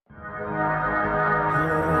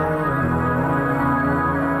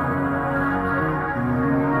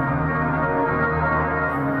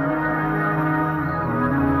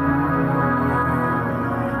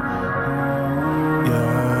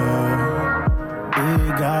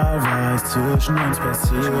weiß, zwischen uns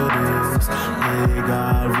passiert ist.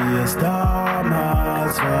 Egal wie es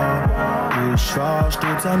damals war, ich war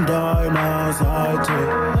stets an deiner Seite.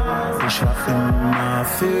 Ich war immer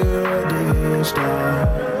für dich da.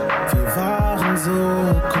 Wir waren so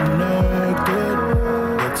connected.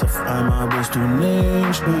 Jetzt auf einmal bist du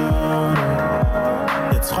nicht mehr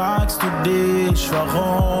da. Jetzt fragst du dich,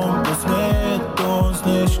 warum es mit uns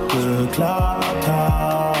nicht geklappt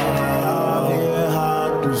hat. Wir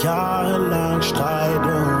hatten jahrelang Streit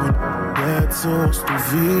und jetzt suchst du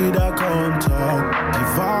wieder Kontakt.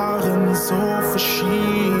 Wir waren so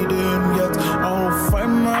verschieden, jetzt auf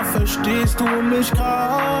einmal verstehst du mich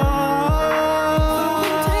grad.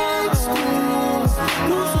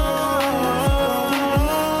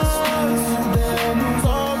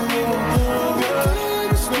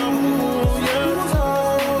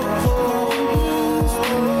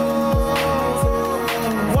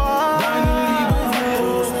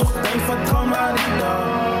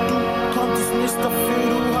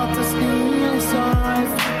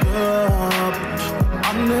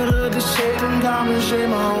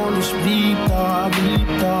 Immer und ich blieb da,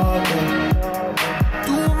 ja.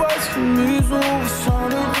 Du warst für mich so was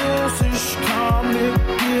anderes, ich kam mit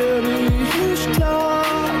dir nicht klar.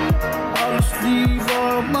 Alles lief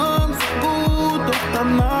am Anfang gut, doch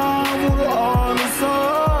danach wurde alles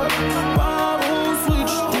hart. Warum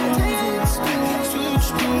switchst du so?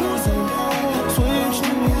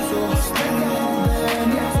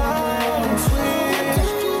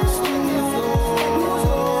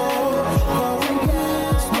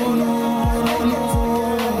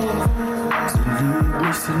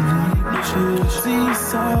 Sie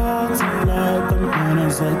sagt, sie bleibt an meiner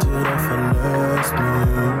Seite, doch verlässt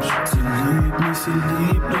mich. Sie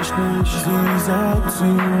liebt mich nicht. Sie sagt,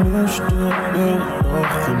 sie möchte,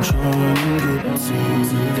 doch im Schein gibt sie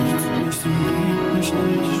nicht.